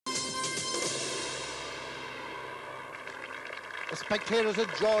The spectators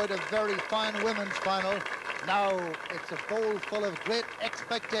enjoyed a very fine women's final. Now it's a bowl full of great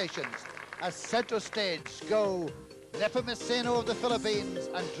expectations as center stage go Nepomuceno of the Philippines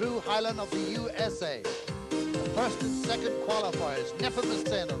and Drew Hylen of the USA. The first and second qualifiers,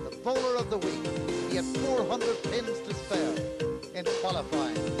 Nepomuceno, the bowler of the week. He had 400 pins to spare in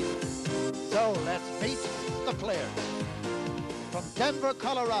qualifying. So let's meet the players. From Denver,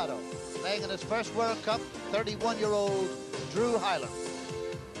 Colorado, playing in his first World Cup, 31-year-old Drew Hylen.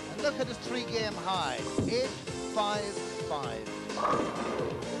 And look at his three-game high,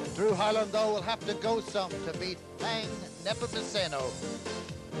 8-5-5. Drew Hylen, though, will have to go some to beat Paeng Nepomuceno.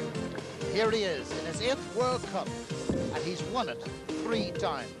 Here he is in his 8th World Cup, and he's won it 3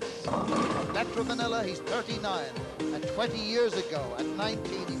 times. From Metro Manila, he's 39, and 20 years ago, at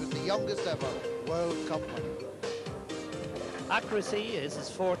 19, he was the youngest ever World Cup winner. Accuracy is his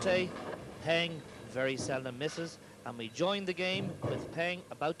forte. Paeng very seldom misses, and we join the game with Paeng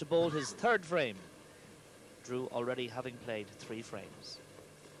about to bowl his 3rd frame. Drew already having played 3 frames.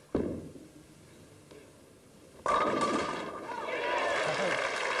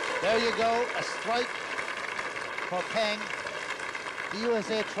 There you go, a strike for Paeng. The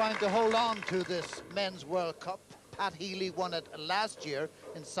USA trying to hold on to this Men's World Cup. Pat Healy won it last year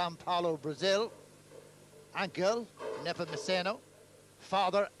in Sao Paulo, Brazil. Uncle Nepomuceno,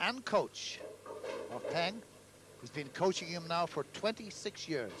 father and coach of Paeng. He's been coaching him now for 26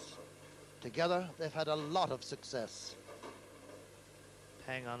 years. Together, they've had a lot of success.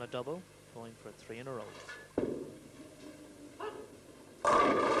 Paeng on a double, going for 3 in a row.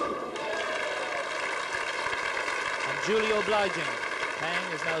 And duly obliging.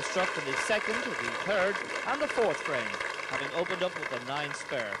 Paeng is now struck in the 2nd, the 3rd, and the 4th frame, having opened up with a 9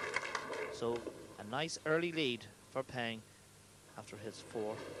 spare. So a nice early lead for Paeng after his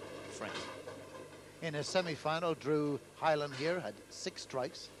 4 frames. In his semi-final, Drew Hylen here had 6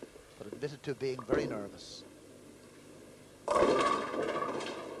 strikes, but admitted to being very nervous.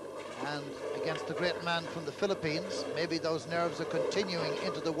 And against the great man from the Philippines, maybe those nerves are continuing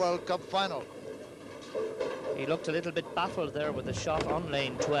into the World Cup final. He looked a little bit baffled there with the shot on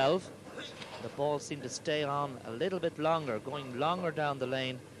lane 12. The ball seemed to stay on a little bit longer, going longer down the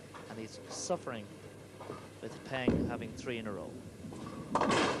lane, and he's suffering with Paeng having 3 in a row.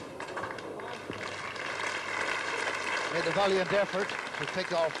 Made a valiant effort to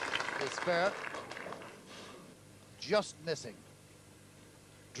pick off his spare. Just missing.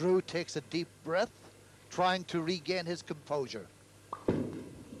 Drew takes a deep breath, trying to regain his composure.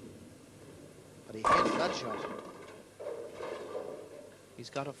 But he hits that shot. He's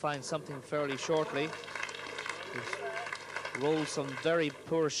got to find something fairly shortly. He's rolled some very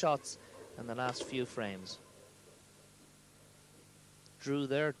poor shots in the last few frames. Drew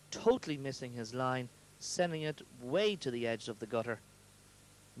there totally missing his line, sending it way to the edge of the gutter,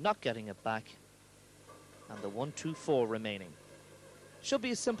 not getting it back, and the 1-2-4 remaining. Should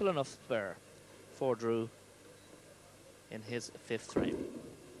be a simple enough spare for Drew in his 5th frame.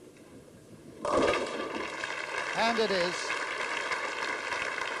 And it is.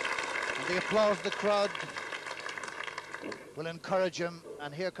 And the applause of the crowd will encourage him,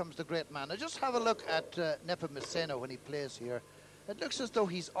 and here comes the great man. Now just have a look at Nepomuceno when he plays here. It looks as though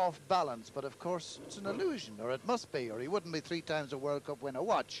he's off balance, but of course it's an illusion, or it must be, or he wouldn't be 3 times a World Cup winner.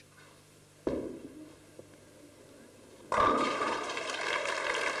 Watch.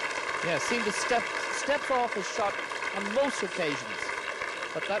 Yeah, seemed to step off his shot on most occasions,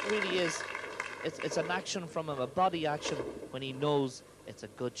 but that really is, it's an action from him, a body action when he knows it's a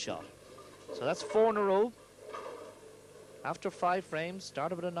good shot. So that's 4 in a row. After 5 frames,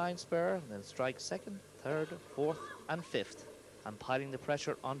 started with a 9 spare, and then strike 2nd, 3rd, 4th, and 5th, and piling the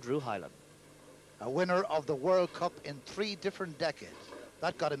pressure on Drew Hylen. A winner of the World Cup in 3 different decades.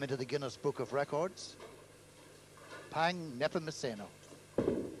 That got him into the Guinness Book of Records. Paeng Nepomuceno.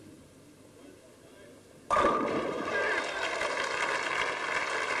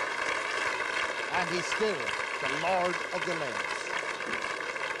 And he's still the Lord of the Lanes.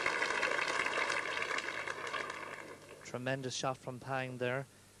 Tremendous shot from Paeng there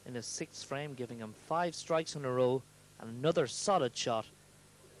in his 6th frame, giving him 5 strikes in a row, and another solid shot,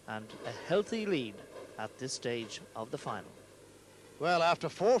 and a healthy lead at this stage of the final. Well, after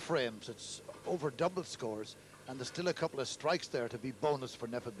 4 frames, it's over double scores, and there's still a couple of strikes there to be bonus for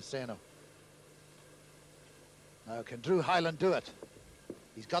Nepomuceno. Now, can Drew Hylen do it?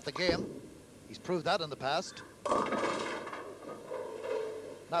 He's got the game. He's proved that in the past.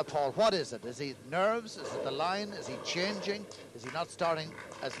 Now, Paul, what is it? Is he nerves? Is it the line? Is he changing? Is he not starting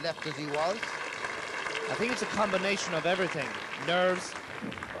as left as he was? I think it's a combination of everything. Nerves.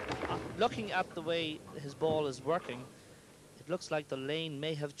 Looking at the way his ball is working, it looks like the lane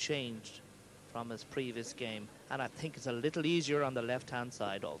may have changed from his previous game, and I think it's a little easier on the left-hand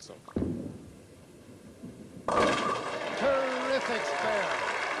side also. Terrific spare.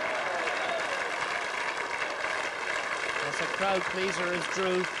 That's a crowd pleaser, as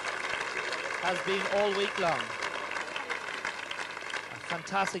Drew has been all week long. A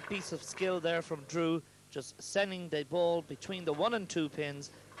fantastic piece of skill there from Drew, just sending the ball between the 1 and 2 pins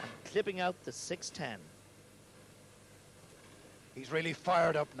and clipping out the 6-10. He's really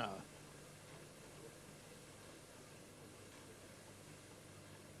fired up now.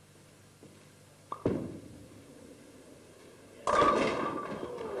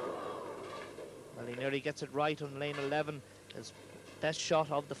 Well, he nearly gets it right on lane 11. His best shot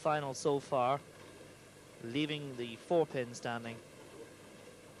of the final so far, leaving the 4 pin standing.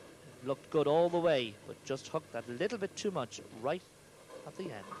 Looked good all the way, but just hooked that little bit too much right at the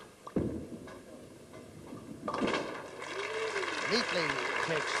end. Neatly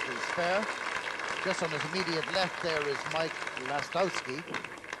takes the spare. Just on his immediate left there is Mike Lastowski,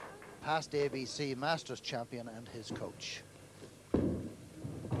 past ABC Masters champion and his coach.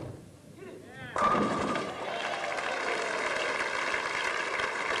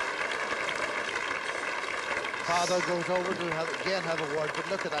 Father goes over to again have a word, but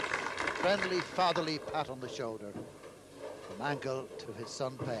look at that friendly fatherly pat on the shoulder from Ankle to his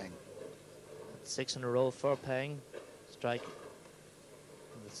son Paeng. 6 in a row for Paeng. Strike in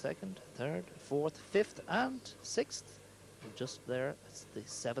the 2nd, 3rd, 4th, 5th and 6th. And just there, it's the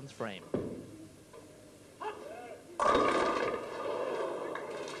 7th frame.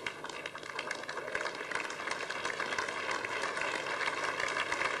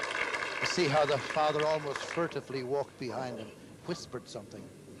 See how the father almost furtively walked behind him, whispered something.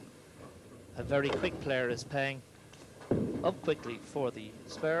 A very quick player is Paeng. Up quickly for the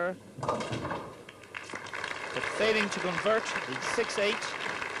spare, but failing to convert the 6-8.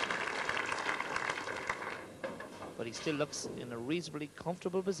 But he still looks in a reasonably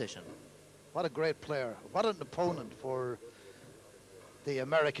comfortable position. What a great player. What an opponent for the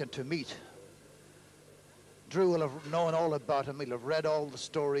American to meet. Drew will have known all about him. He'll have read all the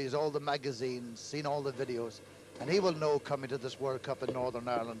stories, all the magazines, seen all the videos, and he will know coming to this World Cup in Northern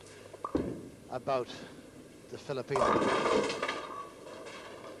Ireland about the Filipinos.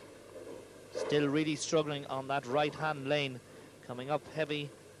 Still really struggling on that right-hand lane, coming up heavy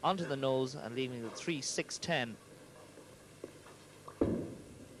onto the nose and leaving the 3-6-10. And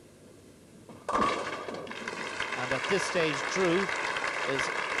at this stage, Drew is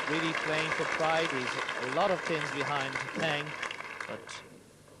really playing for pride. He's a lot of pins behind Paeng, but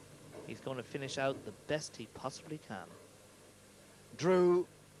he's going to finish out the best he possibly can. Drew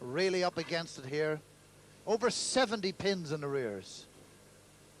really up against it here. Over 70 pins in arrears.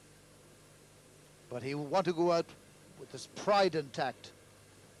 But he will want to go out with his pride intact.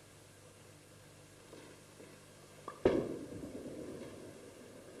 And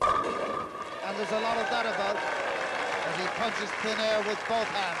there's a lot of that about as he punches thin air with both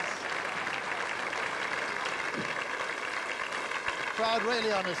hands. The crowd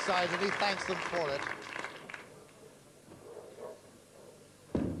really on his side, and he thanks them for it.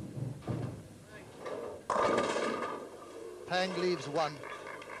 Paeng leaves 1.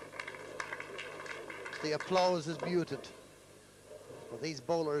 The applause is muted. For these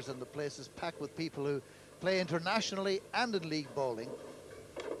bowlers, and the place is packed with people who play internationally and in league bowling,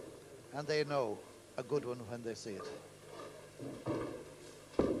 and they know a good one when they see it.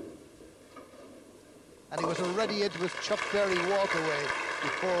 And he was already into his Chuck Berry walkaway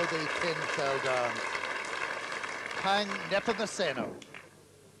before the pin fell down. Paeng Nepomuceno.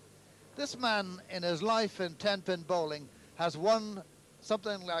 This man in his life in 10-pin bowling has won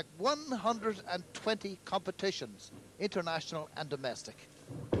something like 120 competitions, international and domestic.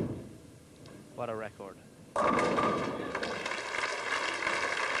 What a record. And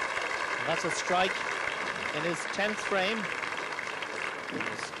that's a strike in his 10th frame.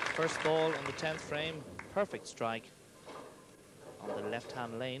 His first ball in the 10th frame, perfect strike on the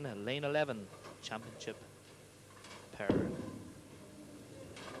left-hand lane, lane 11, championship pair.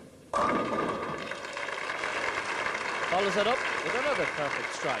 Follows it up with another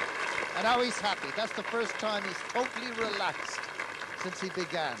perfect strike. And now he's happy. That's the first time he's totally relaxed since he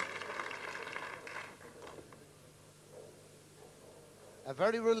began. A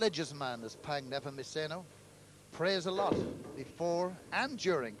very religious man is Paeng Nepomuceno. Prays a lot before and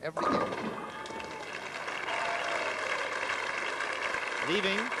during every game.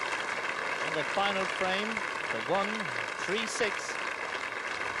 Leaving in the final frame, the 1-3-6,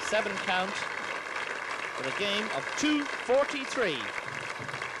 7 count for a game of 243 in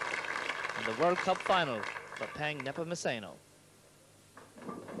the World Cup final for Paeng Nepomuceno.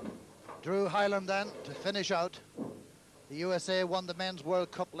 Drew Hylen then to finish out. The USA won the Men's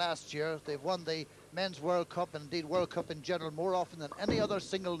World Cup last year. They've won the Men's World Cup and indeed World Cup in general more often than any other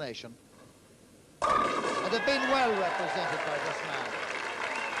single nation. And they've been well represented by this man.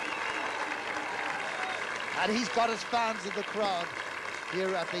 And he's got his fans in the crowd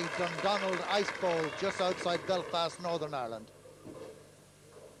here at the Dundonald Ice Bowl just outside Belfast, Northern Ireland.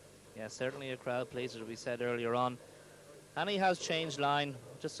 Yeah, certainly a crowd pleaser, as we said earlier on. And he has changed line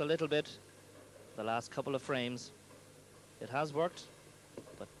just a little bit the last couple of frames. It has worked,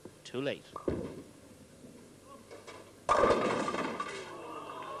 but too late.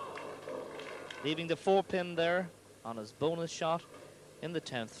 Leaving the 4-pin there on his bonus shot in the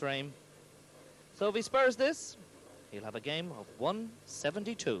 10th frame. So if he spurs this, he'll have a game of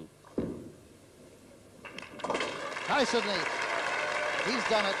 172. Nice and neat. He's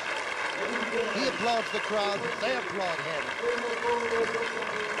done it. He applauds the crowd. They applaud him.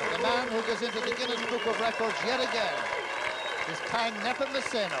 And the man who goes into the Guinness Book of Records yet again is Paeng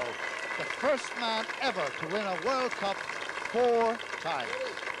Nepomuceno, the first man ever to win a World Cup 4 times.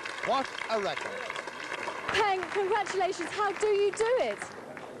 What a record. Paeng, congratulations. How do you do it?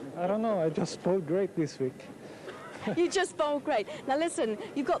 I don't know. I just bowled great this week. You just bowled great. Now listen,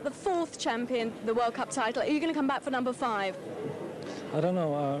 you've got the 4th champion, the World Cup title. Are you going to come back for number 5? I don't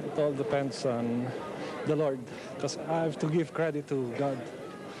know. It all depends on the Lord, because I have to give credit to God.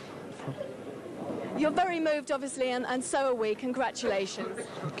 You're very moved, obviously, and so are we. Congratulations.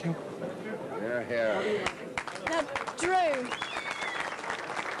 Thank you. Here. Now, Drew,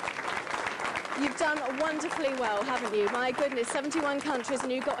 you've done wonderfully well, haven't you? My goodness, 71 countries,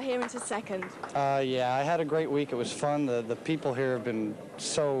 and you got here into 2nd. Yeah, I had a great week. It was fun. The people here have been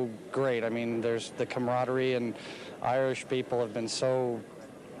so great. I mean, there's the camaraderie, and Irish people have been so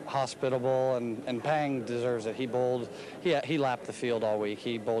hospitable, and Paeng deserves it. He bowled, he lapped the field all week.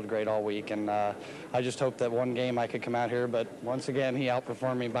 He bowled great all week, and I just hope that one game I could come out here, but once again, he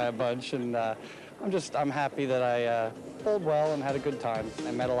outperformed me by a bunch, and I'm happy that I bowled well and had a good time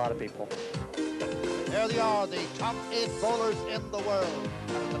and met a lot of people. There they are, the top 8 bowlers in the world.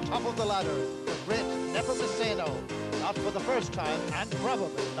 And at the top of the ladder, the great Nepomuceno. Not for the first time, and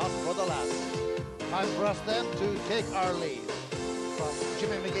probably not for the last. Time for us then to take our leave. From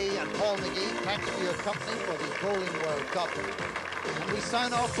Jimmy McGee and Paul McGee, thanks for your company for the Bowling World Cup. And we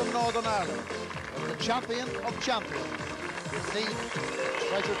sign off from Northern Ireland as the champion of champions receives the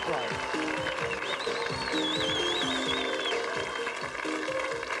treasured prize.